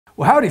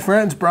Well, howdy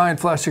friends, Brian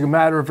Flechsig, a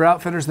matter of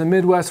outfitters in the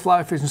Midwest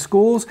Fly Fishing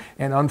Schools,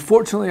 and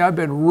unfortunately I've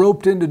been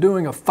roped into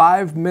doing a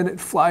 5-minute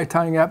fly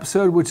tying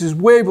episode, which is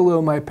way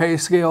below my pay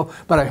scale,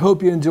 but I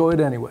hope you enjoy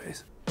it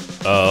anyways.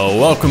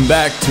 Welcome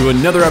back to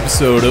another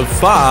episode of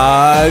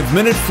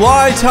 5-Minute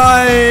Fly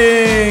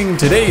Tying.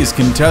 Today's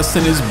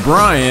contestant is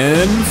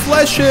Brian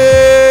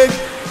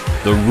Flechsig.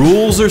 The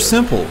rules are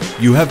simple.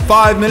 You have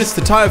 5 minutes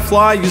to tie a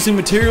fly using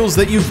materials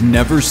that you've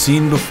never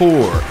seen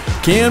before.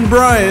 Can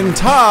Brian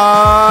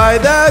tie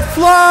that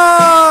fly?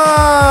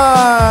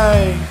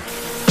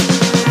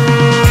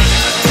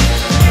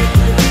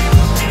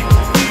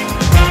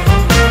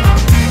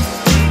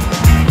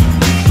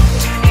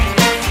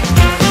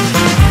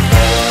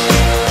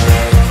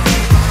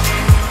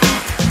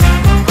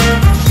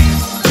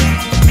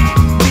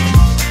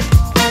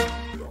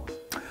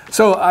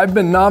 So I've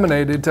been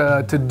nominated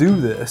to do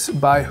this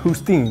by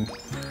Justine,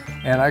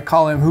 and I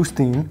call him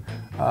Justine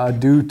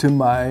due to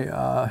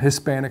my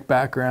Hispanic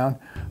background,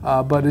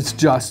 but it's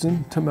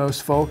Justin to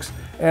most folks.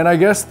 And I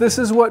guess this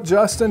is what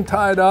Justin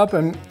tied up,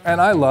 and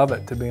I love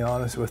it, to be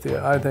honest with you.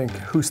 I think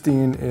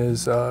Justine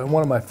is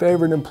one of my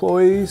favorite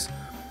employees.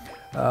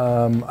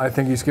 I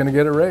think he's going to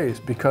get a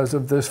raise because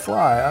of this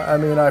fly. I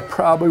mean, I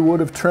probably would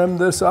have trimmed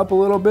this up a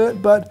little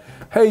bit, but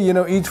hey, you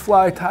know, each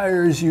fly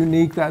tire is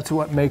unique. That's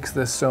what makes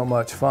this so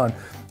much fun.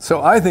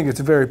 So I think it's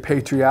very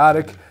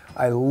patriotic.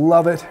 I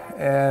love it,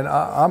 and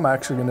I'm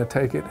actually going to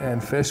take it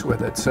and fish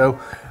with it. So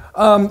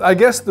I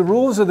guess the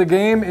rules of the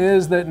game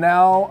is that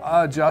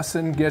now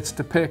Justin gets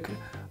to pick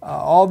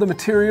all the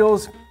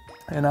materials,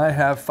 and I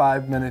have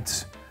 5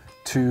 minutes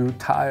to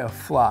tie a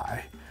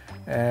fly.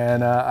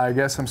 And I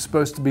guess I'm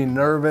supposed to be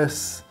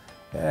nervous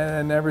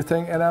and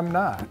everything, and I'm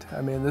not.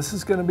 I mean, this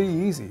is going to be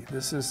easy.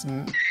 This is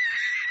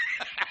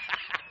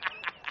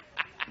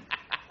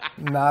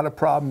not a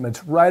problem.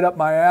 It's right up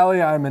my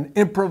alley. I'm an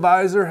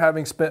improviser,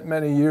 having spent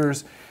many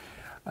years,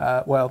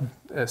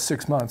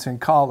 6 months in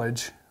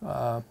college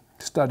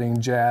studying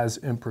jazz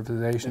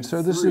improvisation. And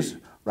so this is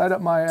right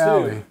up my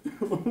alley.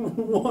 2,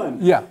 1.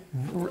 Yeah.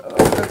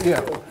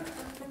 Yeah.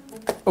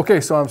 Okay,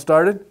 so I'm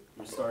started.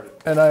 You started.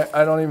 And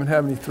I don't even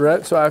have any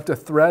thread, so I have to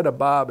thread a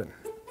bobbin.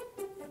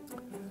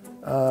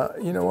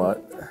 You know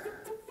what?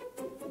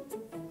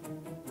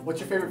 What's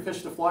your favorite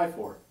fish to fly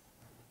for?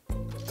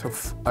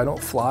 I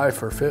don't fly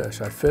for fish,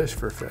 I fish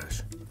for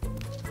fish.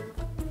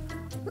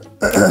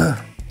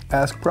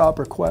 Ask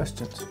proper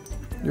questions.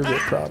 You'll get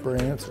proper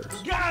answers.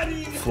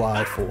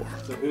 Fly for.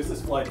 So who's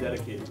this fly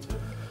dedicated to?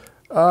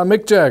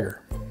 Mick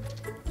Jagger.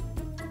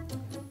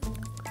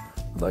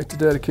 I'd like to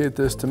dedicate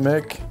this to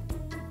Mick.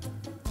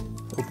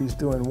 Hope he's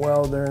doing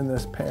well during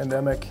this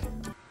pandemic.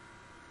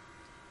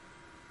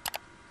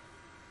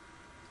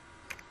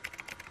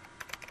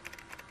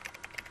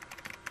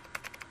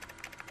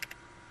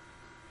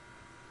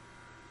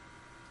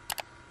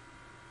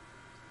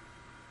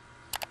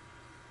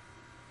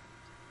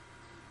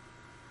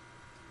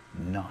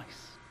 Nice.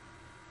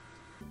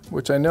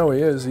 Which I know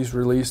he is. He's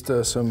released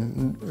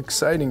some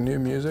exciting new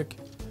music.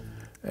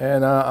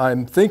 And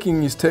I'm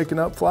thinking he's taking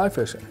up fly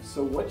fishing.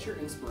 So what's your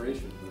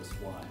inspiration for this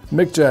fly?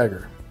 Mick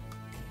Jagger.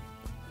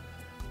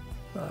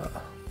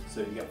 So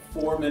you got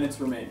 4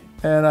 minutes remaining.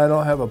 And I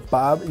don't have a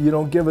bob. You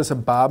don't give us a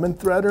bobbin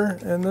threader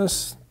in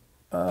this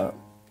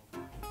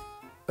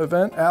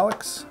event,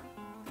 Alex?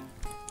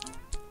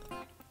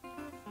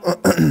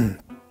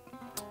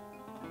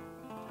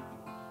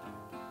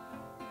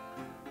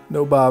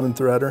 No bobbin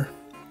threader.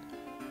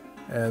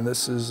 And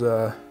this is,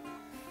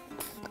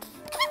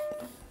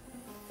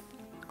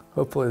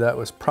 hopefully that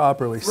was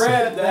properly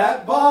Thread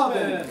that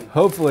bobbin!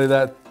 Hopefully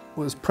that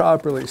was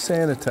properly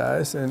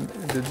sanitized. And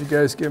did you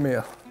guys give me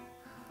a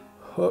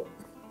hook?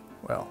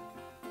 Well,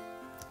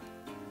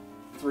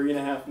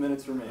 3.5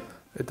 minutes remaining.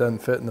 it doesn't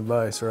fit in the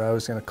vise, or I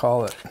was going to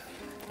call it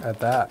at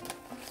that.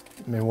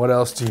 I mean, what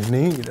else do you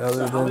need other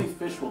So how than? many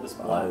fish will this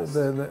blast?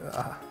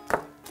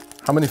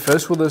 How many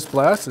fish will this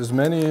blast? As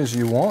many as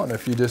you want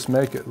if you just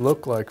make it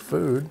look like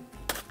food.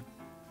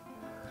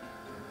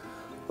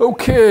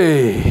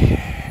 Okay,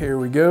 here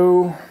we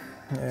go.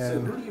 So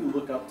who do you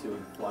look up to in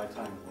the fly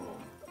tying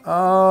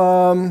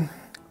world?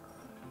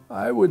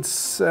 I would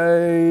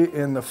say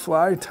in the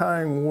fly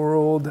tying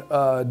world,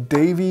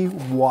 Davy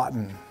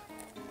Watton.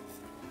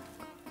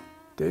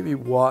 Davy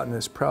Watton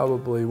is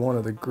probably one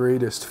of the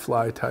greatest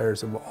fly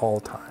tyers of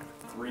all time.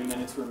 3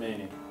 minutes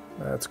remaining.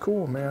 That's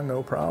cool, man.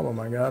 No problem.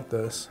 I got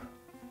this.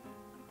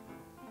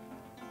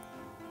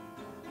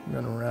 I'm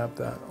gonna wrap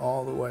that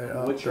all the way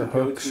up. What's your the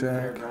hook go-to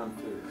shank. fairground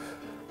food?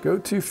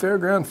 Go-to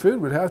fairground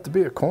food would have to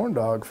be a corn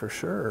dog for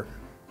sure.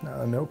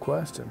 No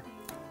question.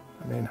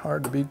 I mean,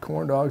 hard to beat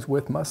corn dogs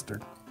with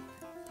mustard.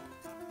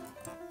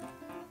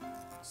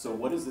 So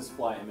what is this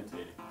fly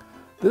imitating?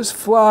 This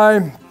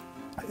fly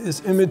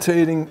is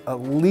imitating a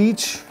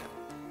leech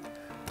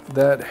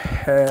that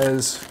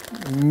has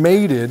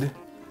mated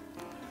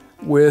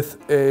with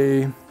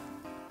a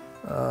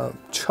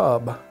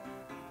chub,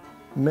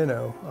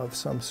 minnow of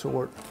some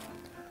sort.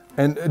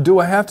 And do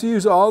I have to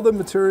use all the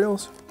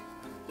materials?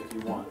 If you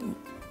want.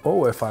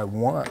 Oh, if I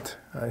want,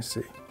 I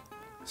see.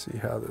 see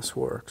how this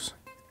works.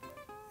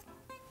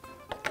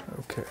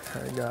 Okay,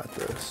 I got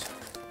this.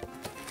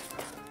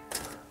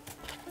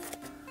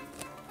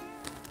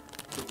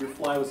 If your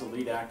fly was a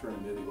lead actor in a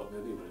movie, what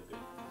movie would it be?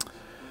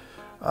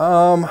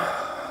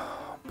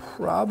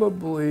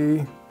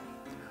 Probably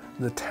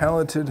The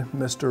Talented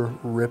Mr.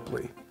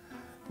 Ripley,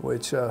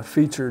 which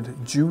featured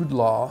Jude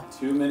Law.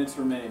 2 minutes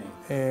remaining.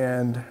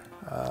 And,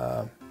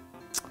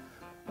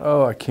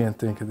 oh, I can't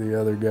think of the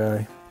other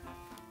guy.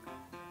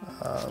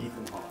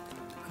 Ethan Hawke.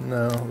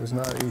 No, it was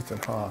not Ethan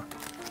Hawke.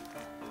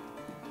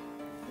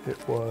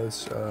 It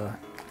was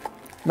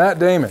Matt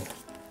Damon.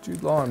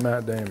 Jude Law and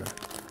Matt Damon.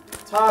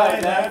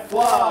 Tie that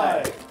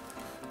fly!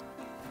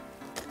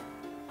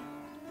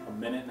 A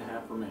minute and a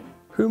half remaining.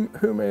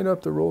 Who made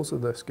up the rules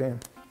of this game?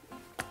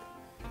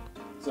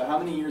 So how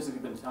many years have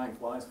you been tying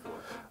flies for?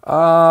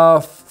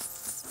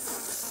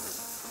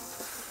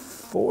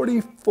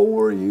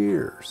 44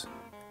 years.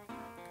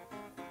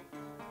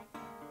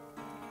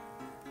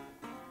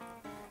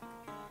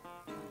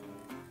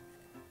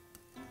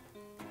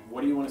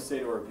 What do you want to say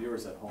to our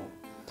viewers at home?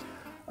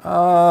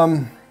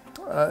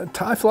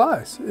 Tie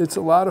flies. It's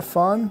a lot of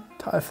fun.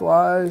 Tie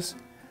flies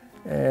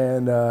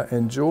and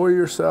enjoy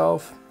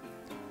yourself.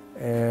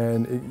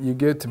 And you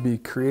get to be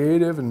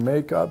creative and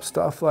make up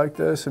stuff like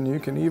this. And you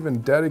can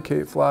even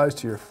dedicate flies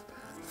to your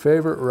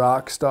favorite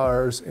rock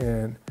stars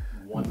and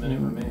 1 minute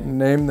remaining.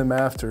 Name them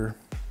after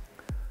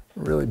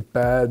really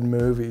bad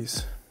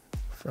movies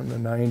from the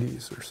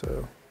 90s or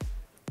so.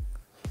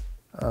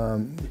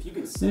 If you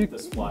could scent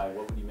this fly,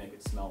 what would you make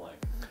it smell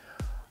like?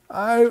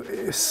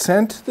 I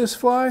scent this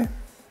fly?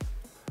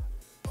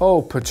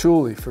 Oh,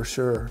 patchouli for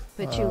sure.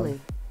 Patchouli.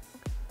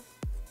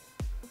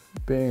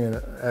 Being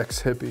an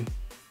ex-hippie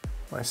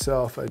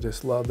myself, I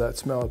just love that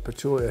smell of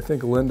patchouli. I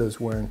think Linda's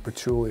wearing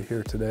patchouli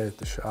here today at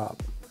the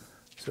shop.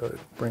 So it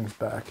brings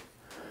back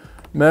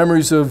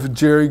memories of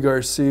Jerry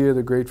Garcia,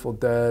 the Grateful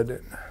Dead,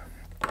 and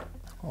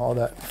all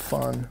that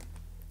fun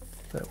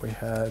that we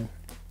had.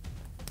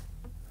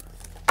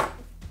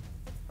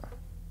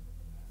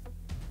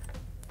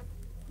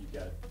 You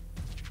got it.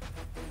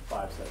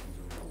 5 seconds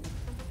remaining.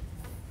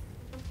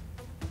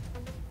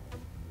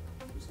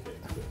 Just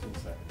kidding. 15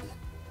 seconds.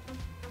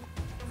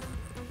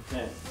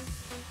 10.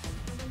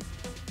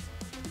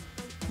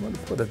 I'm going to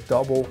put a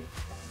double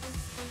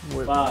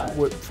whip, 5,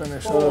 whip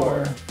finish 4,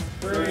 on there.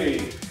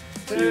 3,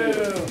 2,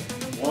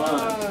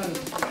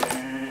 1.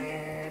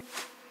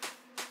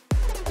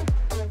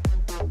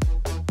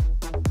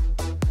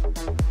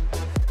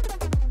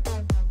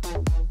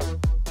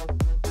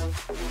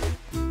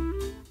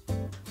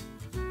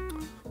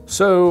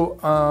 So,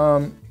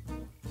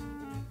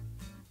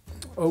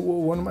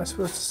 what am I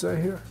supposed to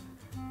say here?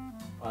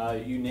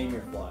 You name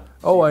your fly.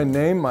 Oh, I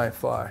name my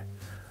fly.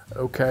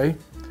 Okay.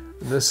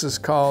 This is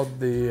called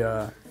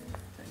the,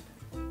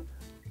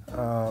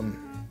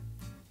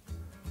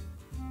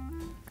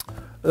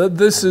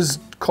 this is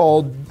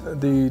called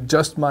the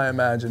Just My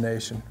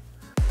Imagination.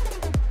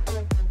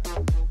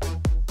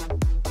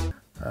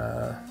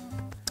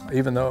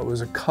 Even though it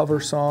was a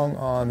cover song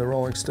on the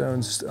Rolling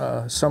Stones'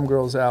 Some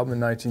Girls album in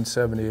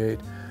 1978.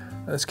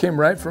 This came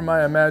right from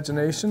my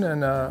imagination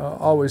and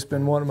always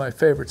been one of my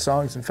favorite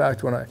songs. In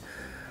fact, when I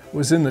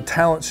was in the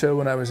talent show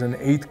when I was in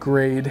 8th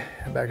grade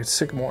back at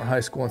Sycamore High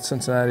School in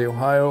Cincinnati,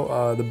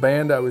 Ohio, the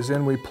band I was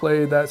in, we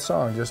played that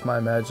song, Just My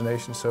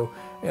Imagination. So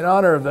in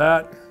honor of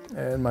that,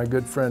 and my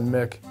good friend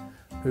Mick,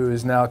 who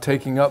is now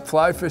taking up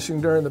fly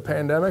fishing during the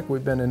pandemic,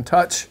 we've been in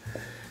touch,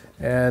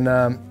 and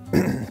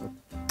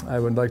I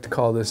would like to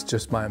call this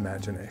Just My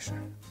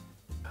Imagination.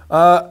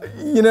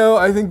 You know,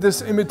 I think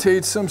this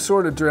imitates some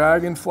sort of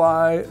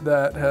dragonfly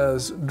that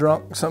has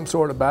drunk some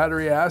sort of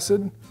battery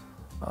acid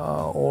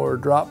or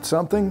dropped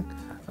something.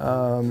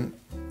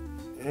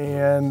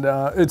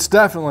 It's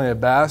definitely a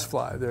bass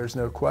fly, there's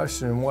no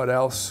question. What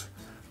else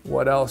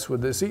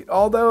would this eat?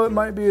 Although it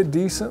might be a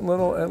decent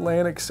little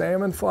Atlantic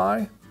salmon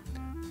fly.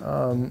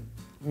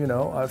 You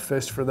know, I've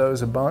fished for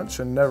those a bunch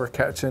and never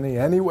catch any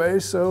anyway,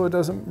 so it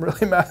doesn't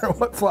really matter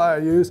what fly I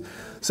use.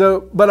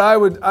 So, but I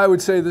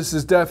would say this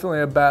is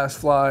definitely a bass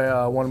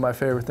fly, one of my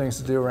favorite things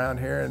to do around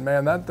here. And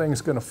man, that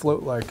thing's gonna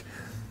float like,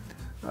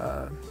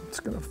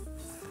 it's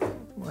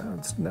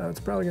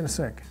probably gonna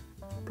sink.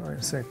 Probably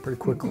gonna sink pretty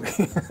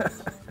quickly.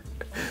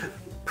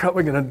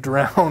 Probably gonna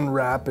drown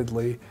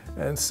rapidly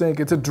and sink.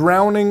 It's a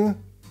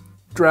drowning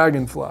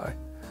dragonfly.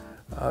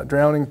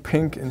 Drowning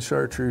pink and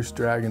chartreuse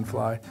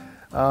dragonfly.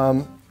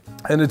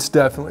 And it's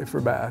definitely for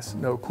bass,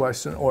 no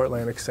question, or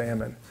Atlantic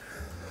salmon.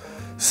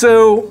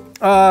 So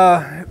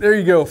there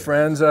you go,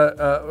 friends.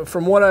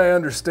 From what I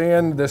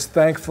understand, this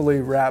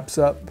thankfully wraps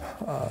up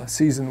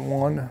season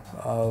 1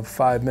 of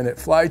 5 Minute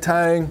Fly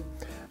Tying.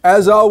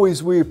 As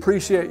always, we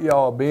appreciate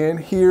y'all being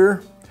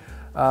here.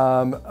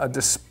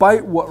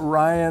 Despite what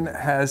Ryan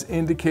has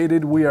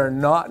indicated, we are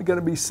not going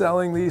to be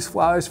selling these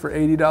flies for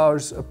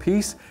 $80 a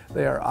piece.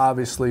 They are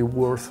obviously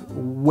worth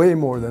way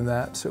more than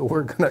that, so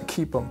we're going to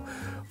keep them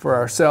for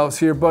ourselves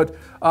here. But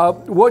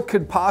what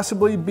could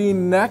possibly be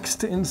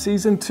next in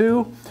season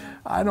 2?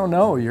 I don't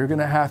know. You're going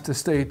to have to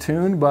stay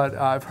tuned, but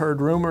I've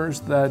heard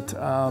rumors that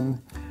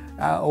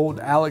old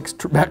Alex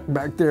Trebek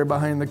back there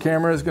behind the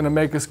camera is going to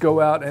make us go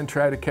out and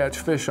try to catch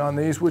fish on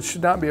these, which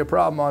should not be a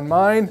problem on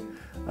mine.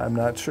 I'm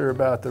not sure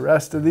about the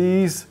rest of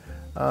these,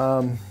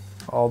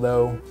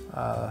 although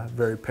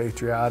very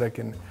patriotic,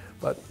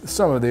 but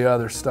some of the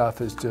other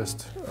stuff is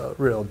just a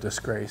real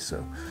disgrace.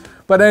 So,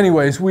 but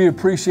anyways, we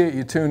appreciate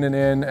you tuning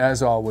in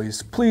as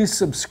always. Please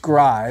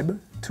subscribe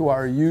to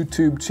our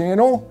YouTube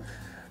channel,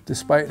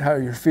 despite how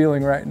you're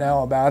feeling right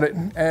now about it.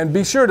 And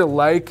be sure to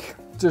like,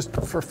 just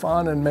for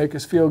fun and make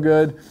us feel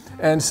good.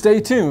 And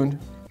stay tuned,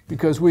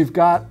 because we've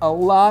got a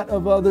lot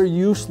of other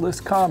useless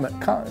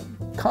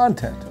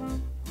content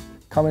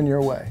coming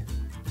your way.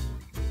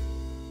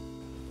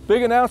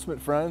 Big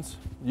announcement, friends.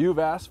 You've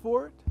asked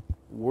for it.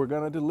 We're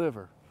gonna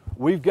deliver.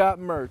 We've got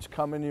merch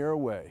coming your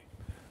way.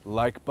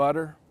 Like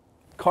butter,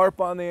 carp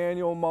on the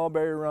annual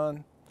mulberry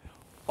run,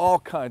 all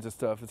kinds of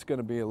stuff. It's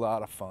gonna be a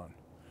lot of fun.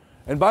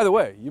 And by the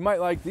way, you might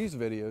like these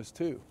videos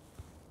too.